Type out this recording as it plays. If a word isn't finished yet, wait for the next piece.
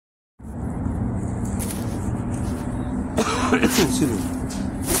Excuse me.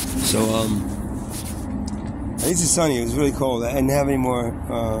 So, at least it's sunny. It was really cold. I didn't have any more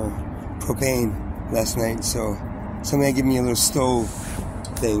propane last night, so somebody gave me a little stove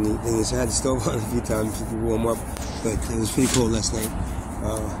thing. So I had the stove on a few times to warm up, but it was pretty cold last night.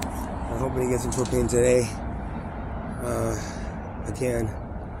 I'm hoping to get some propane today. I can.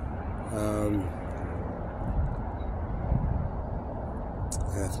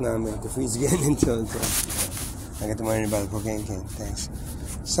 If not, I'm going to have to freeze again until I get the money to buy the propane can. Thanks.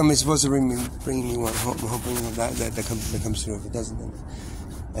 Somebody's supposed to bring me one. I'm hoping that comes through. If it doesn't, then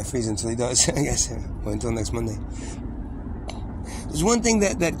I freeze until he does, I guess. Or until next Monday. There's one thing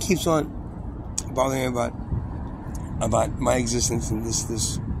that keeps on bothering me about my existence in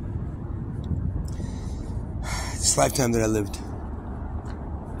this lifetime that I lived.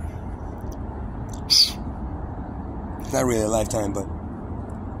 It's not really a lifetime, but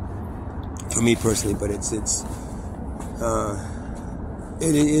for me personally, but it is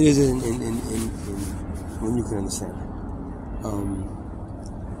in when you can understand.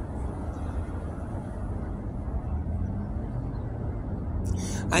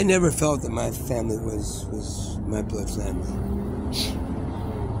 I never felt that my family was my blood family.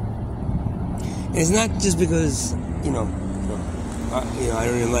 And it's not just because I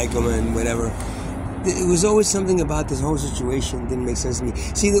don't even like them and whatever. It was always something about this whole situation didn't make sense to me.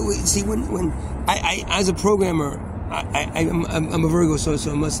 See, when I as a programmer, I'm a Virgo, so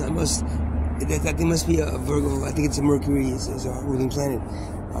I must that there must be a Virgo. I think it's a Mercury is our ruling planet,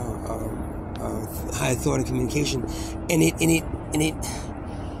 high thought and communication, and it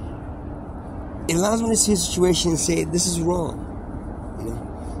allows me to see a situation and say this is wrong,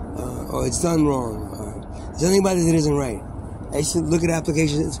 or it's done wrong, or there's nothing about it that isn't right. I used to look at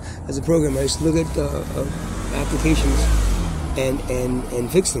applications as a programmer. I used to look at applications and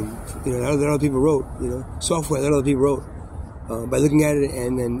fix them. That other people wrote. Software that other people wrote. By looking at it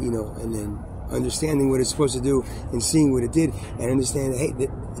and then understanding what it's supposed to do and seeing what it did and understanding that hey,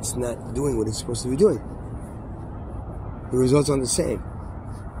 it's not doing what it's supposed to be doing. The results aren't the same.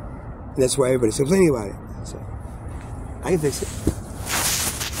 And that's why everybody's complaining about it. So I can fix it.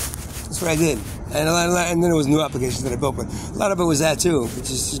 That's what I did. And then there was new applications that I built, but a lot of it was that too. It's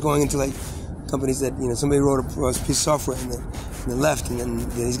just going into like companies that somebody wrote a piece of software and then left, and then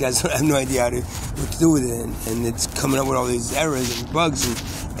these guys have no idea what to do with it, and it's coming up with all these errors and bugs,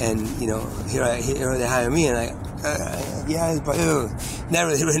 and here they hire me, and not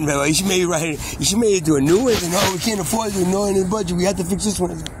really written very well. You should maybe write it. You should maybe do a new one. And we can't afford to do no in the budget. We have to fix this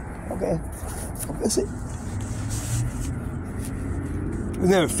one. Okay, I'll fix it. It was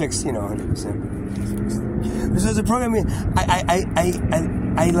never fixed, 100%. Because as a programmer, I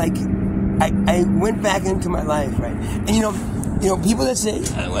went back into my life, right? And people that say,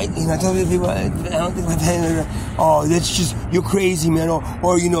 I tell people, I don't think my family. Oh, that's just you're crazy, man.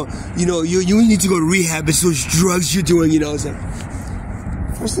 Or you need to go to rehab. It's those drugs you're doing. It's like,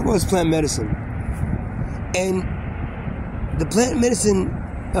 first of all, it's plant medicine, and the plant medicine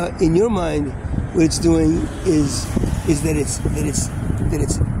in your mind, what it's doing is that it's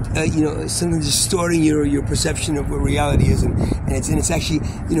something distorting your perception of what reality is, and it's actually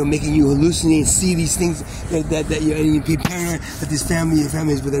making you hallucinate, see these things that you be paranoid that this family is,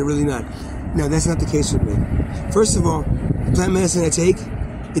 but they're really not. No, that's not the case with me. First of all, the plant medicine I take,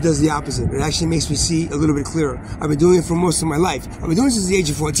 it does the opposite. It actually makes me see a little bit clearer. I've been doing it for most of my life. I've been doing it since the age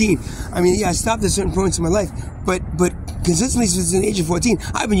of 14. I stopped at certain points in my life, but consistently since the age of 14,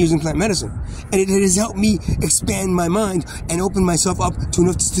 I've been using plant medicine. And it has helped me expand my mind and open myself up to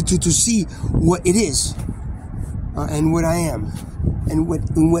enough to see what it is, and what I am, and what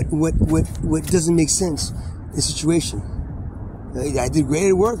doesn't make sense in the situation. I did great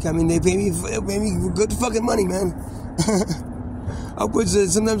at work. They pay me good fucking money, man.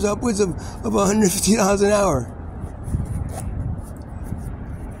 Sometimes upwards of $150 an hour.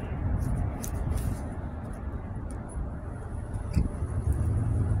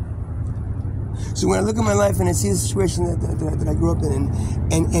 So when I look at my life and I see the situation that I grew up in,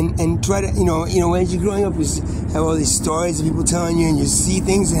 and try to, as you're growing up, you have all these stories of people telling you, and you see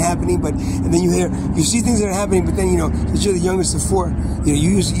things that are happening, and then you see things that are happening, but then, since you're the youngest of four, you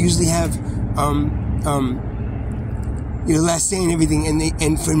usually have, last say and everything,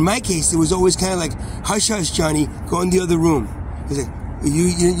 and for in my case, it was always kind of like, hush, hush, Johnny, go in the other room. It's like,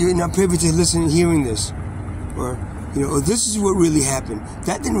 you're not privy to listen and hearing this, or, this is what really happened.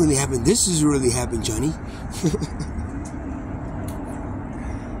 That didn't really happen. This is what really happened, Johnny.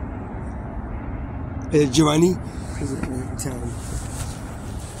 Giovanni? Is it Italian?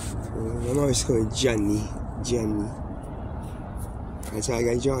 I'm always calling Johnny. That's how I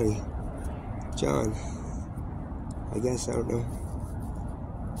got Johnny. John. I guess, I don't know.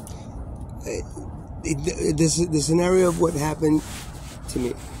 The scenario of what happened to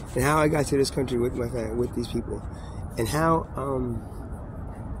me and how I got to this country with my family, with these people, and how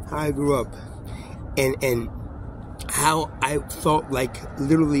I grew up, and how I felt like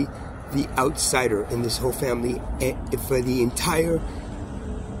literally the outsider in this whole family, and for the entire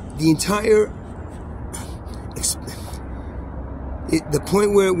the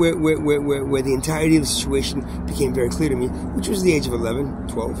point where the entirety of the situation became very clear to me, which was the age of 11,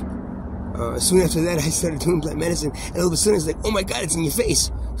 12. Soon after that, I started doing plant medicine, and all of a sudden it's like, oh my God, it's in your face.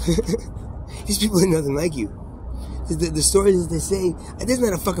 These people are nothing like you. The stories they say, there's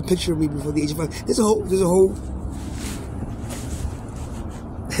not a fucking picture of me before the age of 5. There's a whole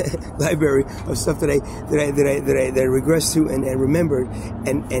library of stuff that I regressed to and remembered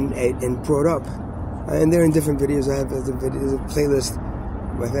and brought up. And they're in different videos. I have there's a playlist,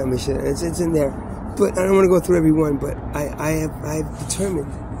 my family shit, and it's in there. But I don't want to go through every one. But I've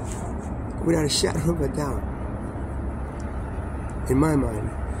determined, without a shadow of a doubt, in my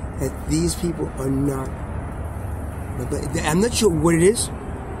mind, that these people are not. I'm not sure what it is.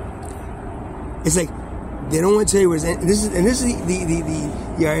 It's like they don't want to tell you what it is. And this is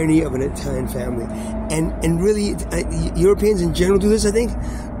the irony of an Italian family, and really Europeans in general do this, I think.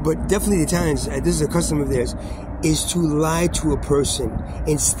 But definitely the Italians, this is a custom of theirs, is to lie to a person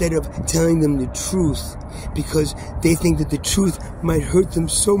instead of telling them the truth, because they think that the truth might hurt them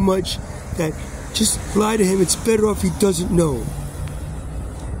so much that just lie to him. It's better off he doesn't know.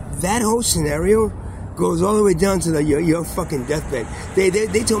 That whole scenario goes all the way down to your fucking deathbed.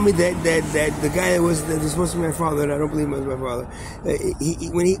 They told me that the guy that was supposed to be my father, and I don't believe him was my father,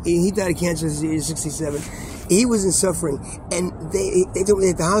 when he died of cancer at the age of 67, he wasn't suffering, and they told me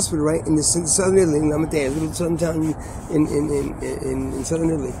at the hospital, right, in southern Italy, in Lamattea, a little southern town in southern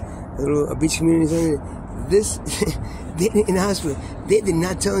Italy, a beach community in southern Italy. In the hospital, they did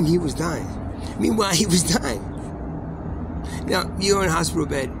not tell him he was dying. Meanwhile, he was dying. Now, you're in a hospital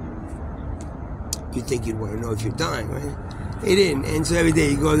bed. You'd think you'd want to know if you're dying, right? They didn't, and so every day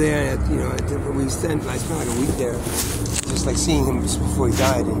you go there, I spent like a week there, just like seeing him just before he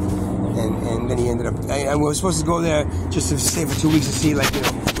died, and then he ended up, I was supposed to go there just to stay for 2 weeks to see, like,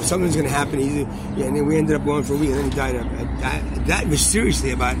 if something's going to happen, and then we ended up going for a week, and then he died. I died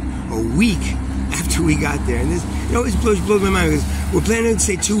mysteriously about a week after we got there, and this, it always blows my mind, because we're planning to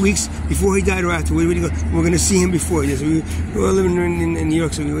stay 2 weeks before he died or after. We're going to see him before. So we were living in New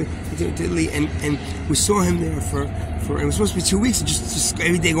York, so we went to Italy, and we saw him there for it was supposed to be 2 weeks, and just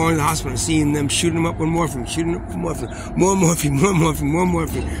every day going to the hospital and seeing them shooting him up with morphine, more morphine,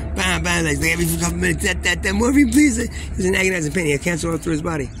 bam, like every couple minutes, that morphine, please. He was in agonizing pain. He had cancer all through his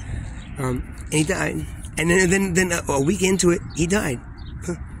body, and he died. And then a week into it, he died,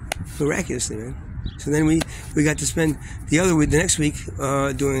 miraculously, man. So then we got to spend the next week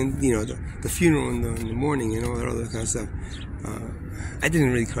doing the funeral in the morning and all that other kind of stuff. I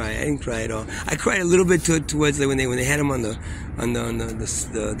didn't really cry. I didn't cry at all. I cried a little bit towards when they had him on the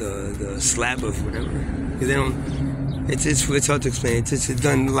slab of whatever. Because they don't. It's hard to explain. It's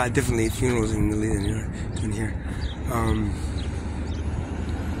done a lot differently at funerals in Italy than here.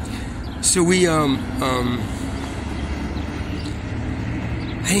 So we I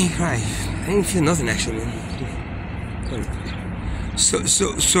didn't cry. I didn't feel nothing actually, man.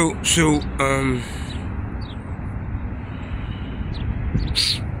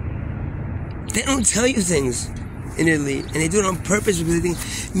 They don't tell you things in Italy, and they do it on purpose because they think.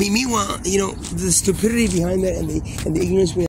 Meanwhile, the stupidity behind that and the ignorance behind